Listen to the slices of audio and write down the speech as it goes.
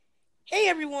Hey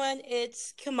everyone,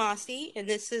 it's Kamasi, and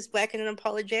this is Black and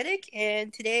Unapologetic.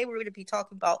 And today we're going to be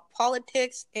talking about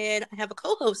politics. And I have a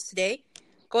co-host today.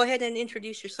 Go ahead and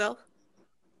introduce yourself.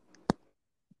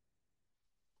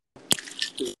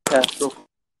 Yeah, so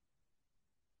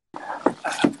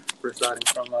residing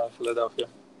from Philadelphia.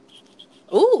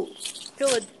 Ooh,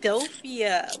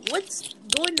 Philadelphia. What's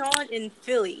going on in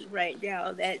Philly right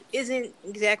now that isn't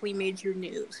exactly major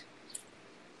news?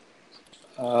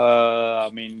 I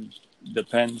mean,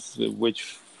 depends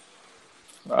which.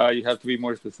 You have to be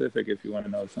more specific if you want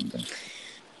to know something.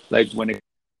 Like when it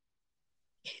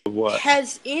what?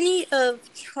 Has any of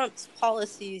Trump's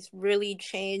policies really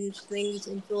changed things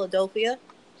in Philadelphia?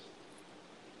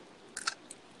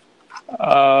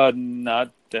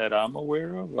 Not that I'm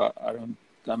aware of. I don't.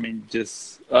 I mean,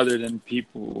 just other than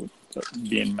people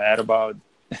being mad about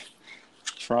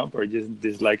Trump or just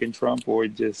disliking Trump or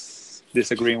just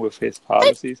disagreeing with his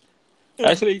policies. Hmm.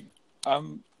 Actually,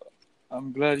 I'm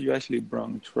I'm glad you actually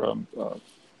brought Trump up.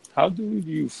 How do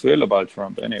you feel about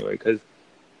Trump anyway? Because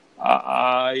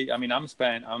I mean, I'm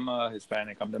a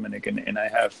Hispanic. I'm Dominican, and I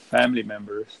have family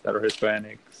members that are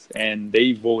Hispanics, and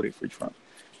they voted for Trump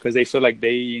because they feel like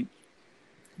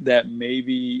that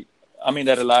maybe, I mean,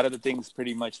 that a lot of the things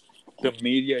pretty much the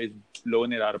media is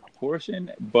blowing it out of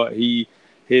proportion, but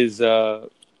his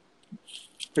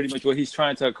pretty much what he's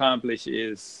trying to accomplish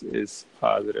is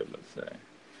positive, let's say,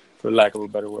 for lack of a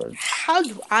better word. How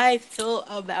do I feel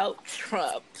about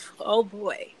Trump? Oh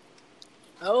boy.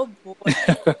 Oh boy.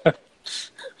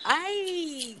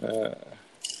 I uh,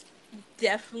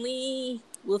 definitely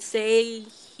will say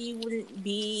he wouldn't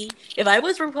be, if I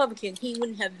was Republican, he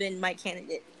wouldn't have been my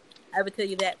candidate. I would tell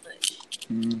you that much.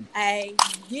 mm, I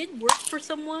did work for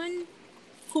someone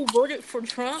who voted for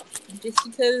Trump just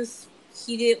because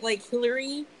he didn't like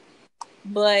Hillary,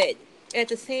 but at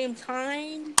the same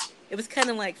time, it was kind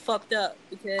of like fucked up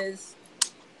because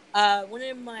one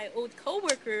of my old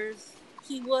coworkers,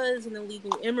 he was an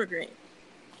illegal immigrant,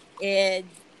 and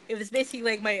it was basically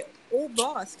like my old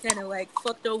boss kind of like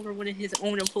fucked over one of his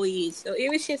own employees. So it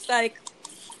was just like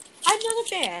I'm not a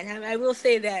fan. I will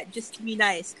say that just to be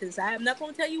nice, because I'm not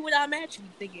going to tell you what I'm actually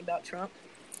thinking about Trump.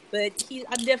 But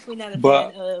I'm definitely not a fan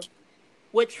but of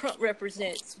what Trump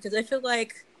represents, because I feel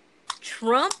like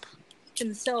Trump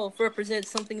himself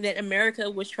represents something that America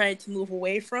was trying to move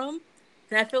away from.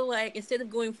 And I feel like instead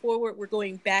of going forward, we're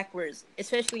going backwards,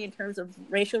 especially in terms of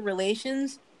racial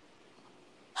relations.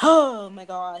 Oh my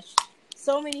gosh.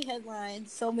 So many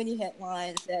headlines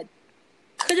that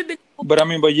could have been. But I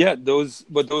mean,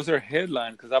 those are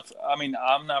headlines because I mean,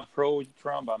 I'm not pro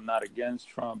Trump. I'm not against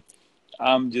Trump.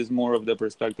 I'm just more of the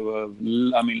perspective of,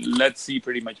 I mean, let's see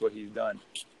pretty much what he's done,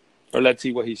 or let's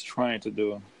see what he's trying to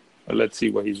do, or let's see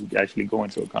what he's actually going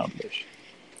to accomplish,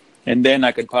 and then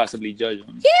I could possibly judge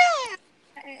him. Yeah,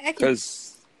 I can.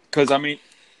 Because I mean,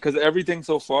 because everything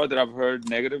so far that I've heard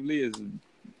negatively is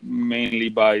mainly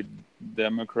by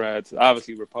Democrats.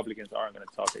 Obviously, Republicans aren't going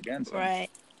to talk against him, Right.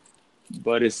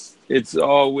 but it's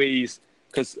always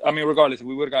because I mean, regardless, if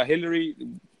we would have got Hillary,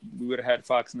 we would have had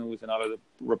Fox News and all of the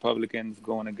Republicans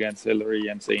going against Hillary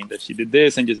and saying that she did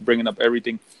this and just bringing up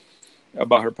everything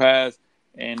about her past,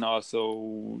 and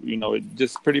also it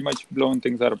just pretty much blowing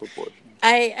things out of proportion.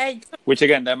 I Which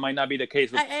again, that might not be the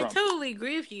case with I Trump. totally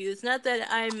agree with you. It's not that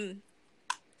I'm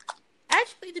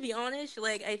actually, to be honest,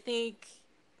 like I think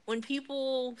when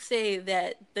people say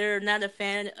that they're not a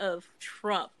fan of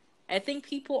Trump, I think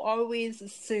people always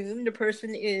assume the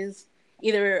person is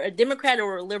either a Democrat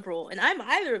or a liberal, and I'm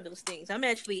either of those things. I'm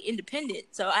actually independent,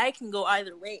 so I can go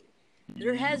either way.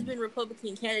 There has been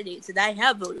Republican candidates that I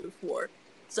have voted for,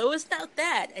 so it's not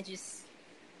that. I just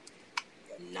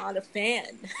am not a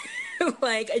fan.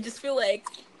 Like I just feel like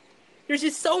there's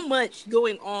just so much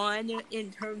going on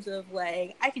in terms of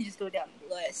like I can just go down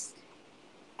the list.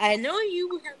 I know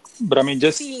you have But I mean,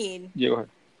 just seen, yeah, go ahead.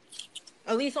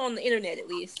 at least on the internet, at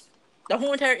least the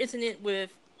whole entire incident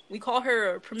with, we call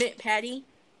her Permit Patty,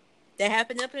 that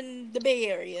happened up in the Bay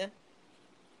Area.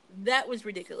 That was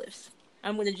ridiculous.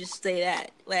 I'm gonna just say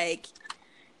that. Like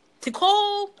to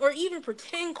call or even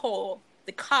pretend call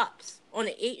the cops on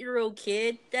an 8-year-old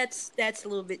kid, that's a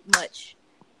little bit much.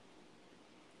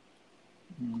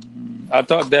 I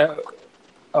thought that.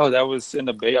 Oh, that was in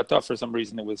the Bay. I thought for some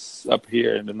reason it was up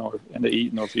here in the north, in the Yeah,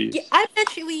 northeast. I'm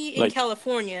actually in Like,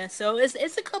 California, so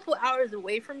it's a couple hours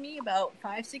away from me, about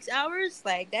 5 6 hours.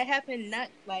 Like that happened not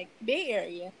like Bay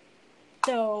Area,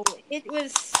 so it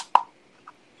was.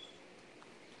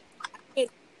 It,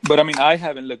 but I mean, I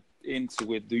haven't looked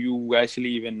into it. Do you actually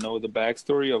even know the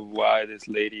backstory of why this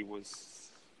lady was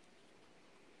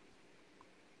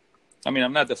I mean,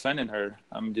 I'm not defending her.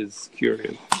 I'm just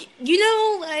curious. You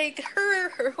know, like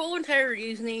her whole entire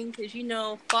reasoning, because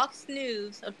Fox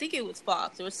News. I think it was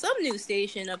Fox. There was some news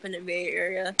station up in the Bay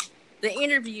Area. They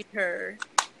interviewed her.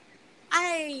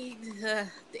 The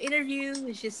interview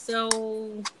was just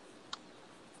so.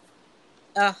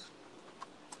 Uh,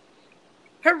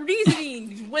 her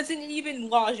reasoning wasn't even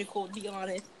logical, to be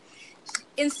honest.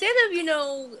 Instead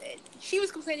of, she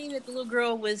was complaining that the little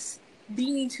girl was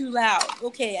being too loud.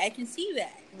 Okay, I can see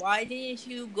that. Why didn't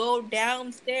you go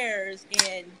downstairs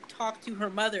and talk to her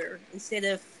mother instead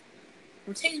of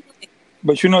pretending?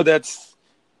 But that's.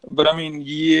 But I mean,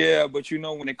 yeah. But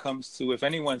when it comes to if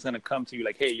anyone's gonna come to you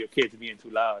like, hey, your kid's being too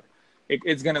loud,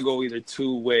 it's gonna go either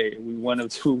one of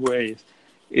two ways.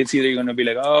 It's either gonna be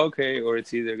like, oh, okay, or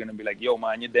it's either gonna be like, yo,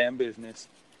 mind your damn business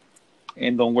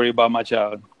and don't worry about my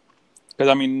child. Because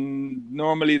I mean,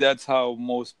 normally that's how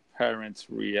most parents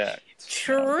react.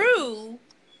 True,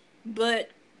 but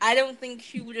I don't think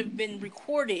she would have been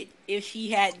recorded if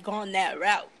she had gone that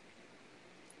route.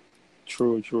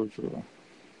 True.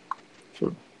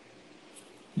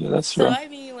 Yeah, that's true. So I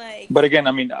mean, like. But again,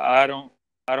 I mean, I don't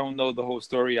know the whole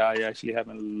story. I actually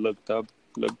haven't looked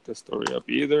the story up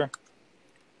either.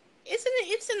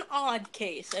 It's an odd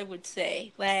case, I would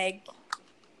say. Like,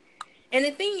 and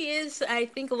the thing is, I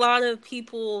think a lot of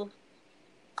people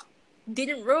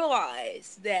didn't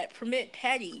realize that Permit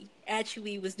Patty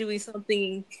actually was doing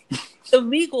something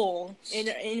illegal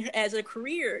in as a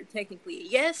career, technically.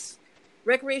 Yes,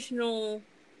 recreational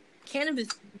cannabis.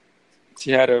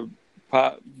 She had a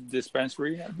pot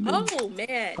dispensary. Oh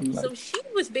man! So she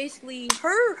was basically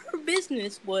her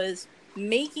business was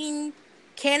making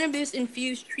cannabis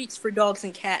infused treats for dogs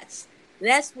and cats.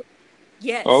 That's what.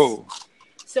 Yes. Oh.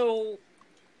 So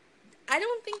I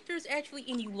don't think there's actually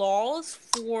any laws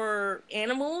for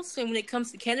animals and when it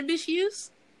comes to cannabis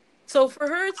use. So for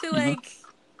her to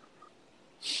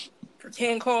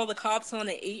pretend call the cops on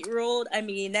an 8-year-old, I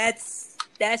mean that's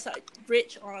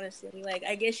rich, honestly. Like,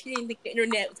 I guess she didn't think the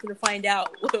internet was going to find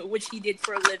out what she did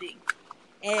for a living.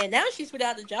 And now she's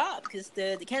without a job because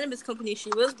the cannabis company she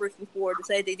was working for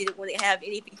decided they didn't want to have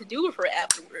anything to do with her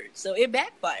afterwards. So it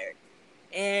backfired.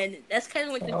 And that's kind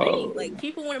of like the thing. Like,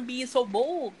 people want to be so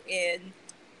bold and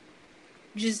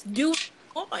just do it.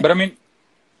 But I mean,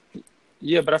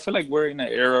 yeah, but I feel like we're in an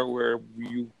era where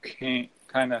you can't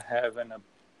kind of have an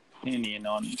opinion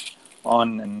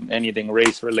on anything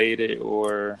race related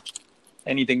or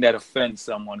anything that offends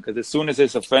someone. Because as soon as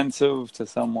it's offensive to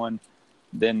someone,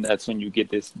 then that's when you get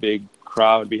this big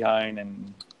crowd behind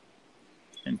and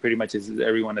pretty much is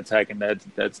everyone attacking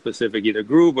that specific either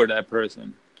group or that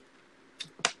person.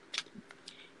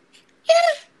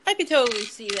 Yeah, I could totally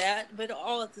see that, but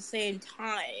all at the same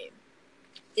time,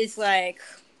 it's like,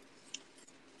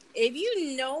 if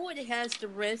you know it has the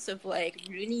risk of, like,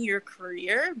 ruining your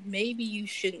career, maybe you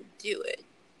shouldn't do it.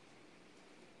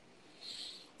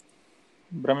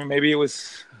 But I mean, maybe it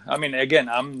was. I mean, again,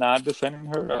 I'm not defending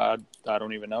her. I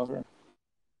don't even know her.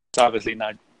 It's obviously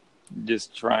not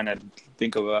just trying to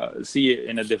think of see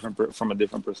it from a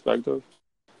different perspective.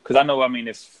 Because I know, I mean,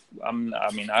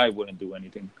 I wouldn't do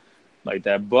anything like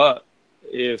that. But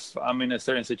if I'm in a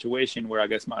certain situation where I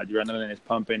guess my adrenaline is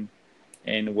pumping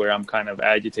and where I'm kind of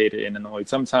agitated and annoyed,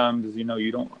 sometimes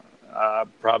I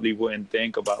probably wouldn't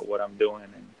think about what I'm doing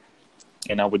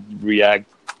and I would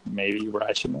react maybe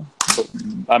rational. But,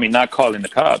 I mean, not calling the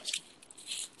cops.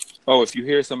 Oh, if you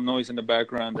hear some noise in the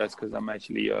background, that's because I'm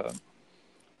actually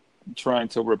trying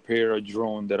to repair a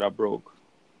drone that I broke.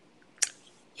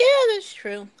 Yeah, that's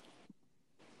true.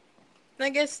 I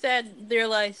guess that there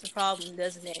lies the problem,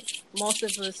 doesn't it? Most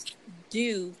of us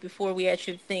do before we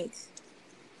actually think.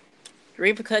 The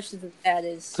repercussions of that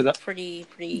is pretty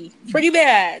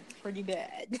bad. Pretty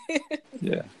bad.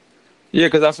 Yeah. Yeah,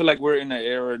 because I feel like we're in an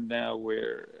era now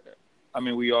where, I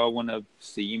mean, we all want to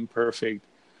seem perfect.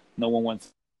 No one wants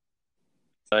to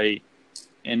say.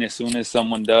 And as soon as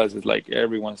someone does, it's like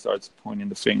everyone starts pointing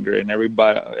the finger and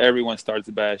everyone starts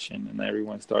bashing and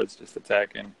everyone starts just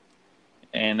attacking.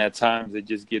 And at times it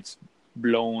just gets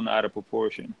blown out of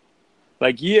proportion.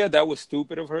 Like, yeah, that was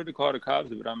stupid of her to call the cops,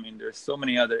 but I mean, there's so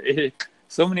many other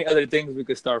things we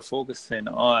could start focusing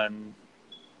on.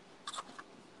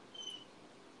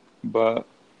 But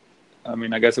I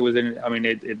mean, I guess it was.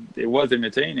 It was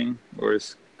entertaining, or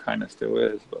it kind of still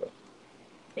is. But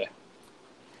yeah,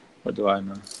 what do I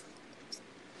know?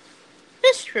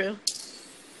 That's true.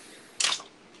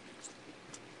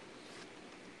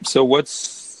 So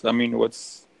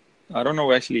I don't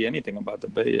know actually anything about the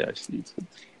Bay actually.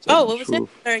 What was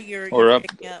that? You're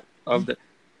picking up. Of the.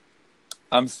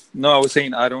 No, I was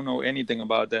saying I don't know anything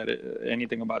about that,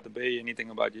 anything about the Bay, anything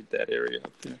about that area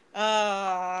up there.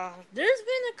 There's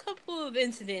been a couple of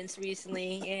incidents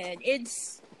recently, and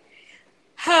it's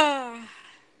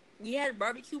you had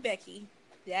Barbecue Becky.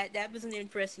 That was an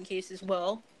interesting case as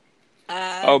well.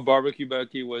 Oh, Barbecue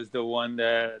Becky was the one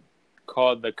that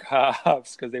called the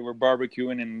cops because they were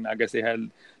barbecuing, and I guess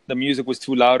the music was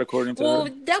too loud, according to Well,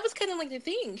 her. that was kind of like the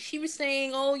thing. She was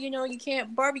saying, "Oh, you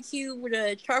can't barbecue with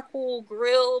a charcoal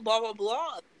grill, blah blah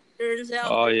blah." Turns out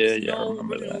Oh there yeah, was yeah, I no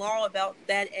remember written that. law about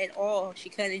that at all. She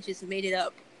kind of just made it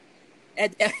up.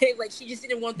 Like she just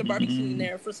didn't want the barbecue in Mm-hmm.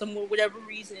 there for some whatever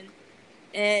reason,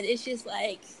 and it's just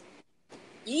like,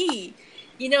 eee.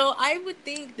 I would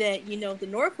think that the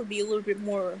North would be a little bit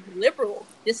more liberal,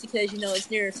 just because it's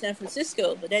near San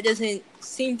Francisco, but that doesn't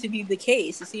seem to be the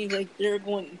case. It seems like they're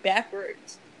going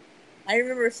backwards. I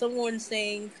remember someone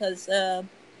saying, because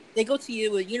they go to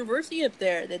a university up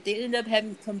there, that they ended up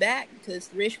having to come back because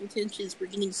the racial tensions were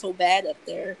getting so bad up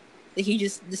there that he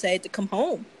just decided to come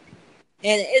home.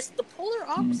 And it's the polar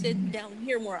opposite Mm-hmm. down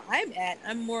here where I'm at.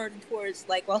 I'm more towards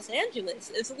like Los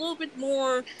Angeles. It's a little bit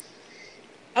more.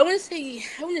 I wouldn't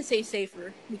say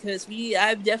safer, because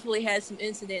I've definitely had some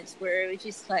incidents where it's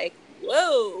just like,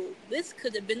 whoa, this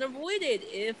could have been avoided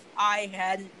if I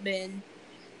hadn't been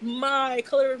my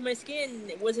color of my skin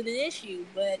wasn't an issue.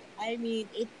 But I mean,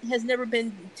 it has never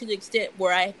been to the extent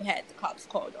where I've had the cops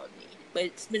called on me. But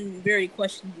it's been very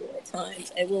questionable at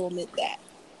times. I will admit that.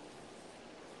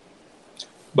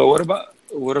 But what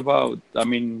about? I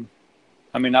mean,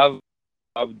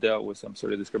 I've dealt with some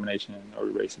sort of discrimination or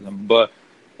racism, but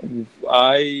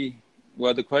I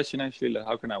well, the question actually, like,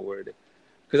 how can I word it?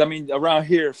 Because I mean, around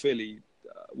here, Philly,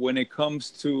 when it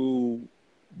comes to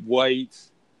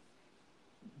whites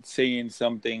saying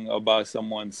something about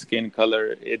someone's skin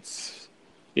color, it's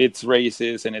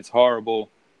racist and it's horrible.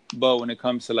 But when it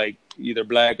comes to like either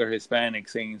black or Hispanic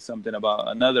saying something about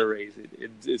another race,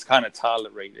 it's kind of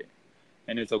tolerated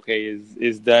and it's okay.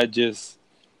 Is that just?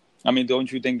 I mean,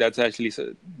 don't you think that's actually?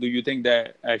 Do you think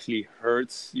that actually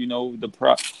hurts?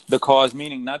 The cause,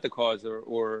 meaning not the cause,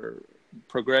 or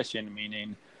progression,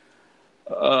 meaning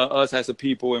us as a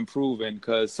people improving.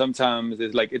 Because sometimes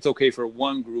it's like it's okay for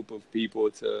one group of people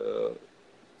to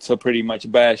pretty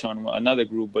much bash on another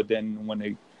group, but then when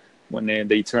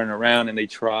they turn around and they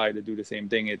try to do the same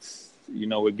thing, it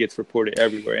gets reported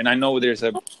everywhere. And I know there's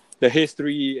the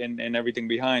history and everything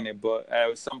behind it, but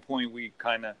at some point we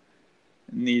kind of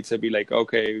need to be like,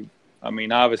 okay, I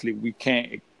mean, obviously we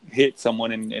can't hit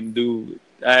someone and do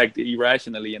act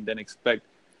irrationally and then expect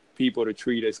people to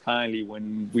treat us kindly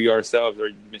when we ourselves are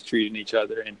mistreating each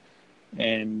other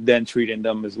and then treating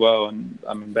them as well. And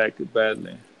I mean, back to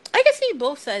badly. I can see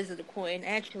both sides of the coin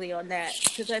actually on that,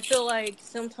 because I feel like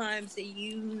sometimes they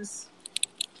use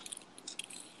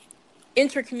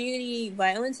intercommunity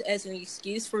violence as an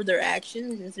excuse for their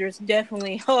actions. There's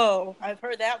definitely, oh, I've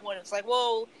heard that one. It's like,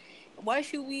 well, why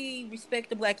should we respect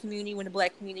the black community when the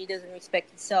black community doesn't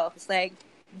respect itself? It's like,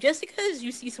 just because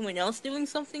you see someone else doing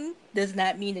something does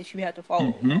not mean that you have to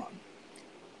follow Mm-hmm. along.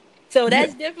 So Yeah,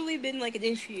 that's definitely been like an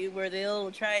issue where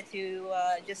they'll try to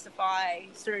justify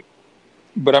certain.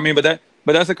 but I mean, but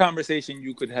that's a conversation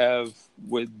you could have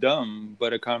with them,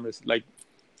 but a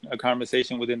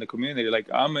conversation within the community. Like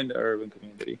I'm in the urban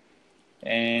community,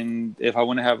 and if I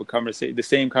want to have the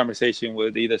same conversation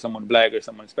with either someone black or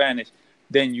someone Spanish,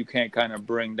 then you can't kind of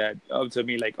bring that up to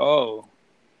me like, oh,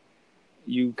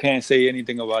 you can't say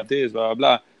anything about this, blah blah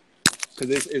blah, because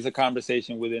it's a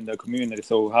conversation within the community.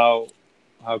 So how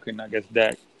can I guess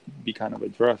that be kind of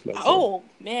addressed? Let's say. Oh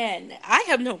man, I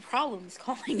have no problems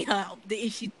calling out the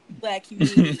issues of the black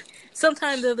community.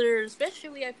 Sometimes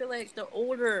especially I feel like the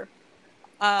older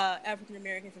African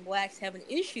Americans and blacks have an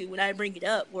issue when I bring it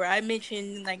up, where I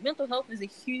mention like mental health is a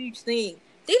huge thing.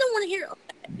 They don't want to hear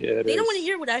Yeah, it they don't want to is.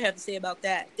 hear what I have to say about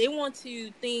that. They want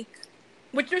to think,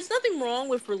 which there's nothing wrong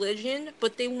with religion,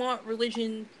 but they want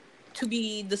religion to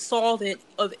be the solvent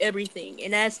of everything,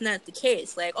 and that's not the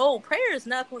case. Like, oh, prayer is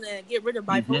not going to get rid of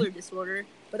Mm-hmm. bipolar disorder,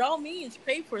 but all means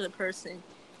pray for the person.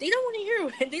 They don't want to hear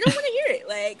it. They don't want to hear it.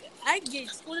 Like, I get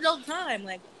scolded all the time.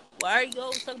 Like, why are you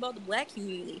always talking about the black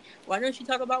community? Why don't you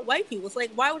talk about white people? It's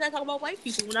like, why would I talk about white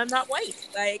people when I'm not white?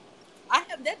 Like, I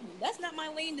have that. That's not my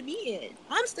lane to be in.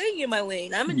 I'm staying in my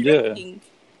lane. I'm Yeah, addressing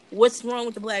what's wrong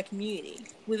with the black community,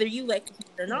 whether you like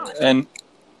it or not. and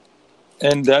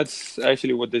and that's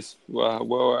actually what this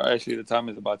well, actually the time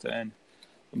is about to end,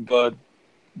 but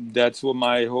that's what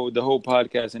the whole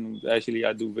podcast, and actually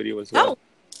I do video as Oh, well,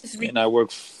 it's and I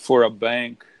work for a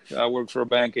bank. I work for a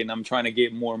bank, and I'm trying to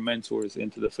get more mentors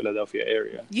into the Philadelphia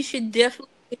area. you should definitely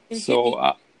hit So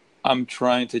me. I'm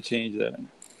trying to change that.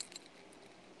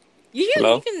 You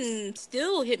Hello? can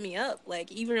still hit me up,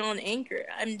 like even on Anchor.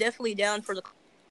 I'm definitely down for the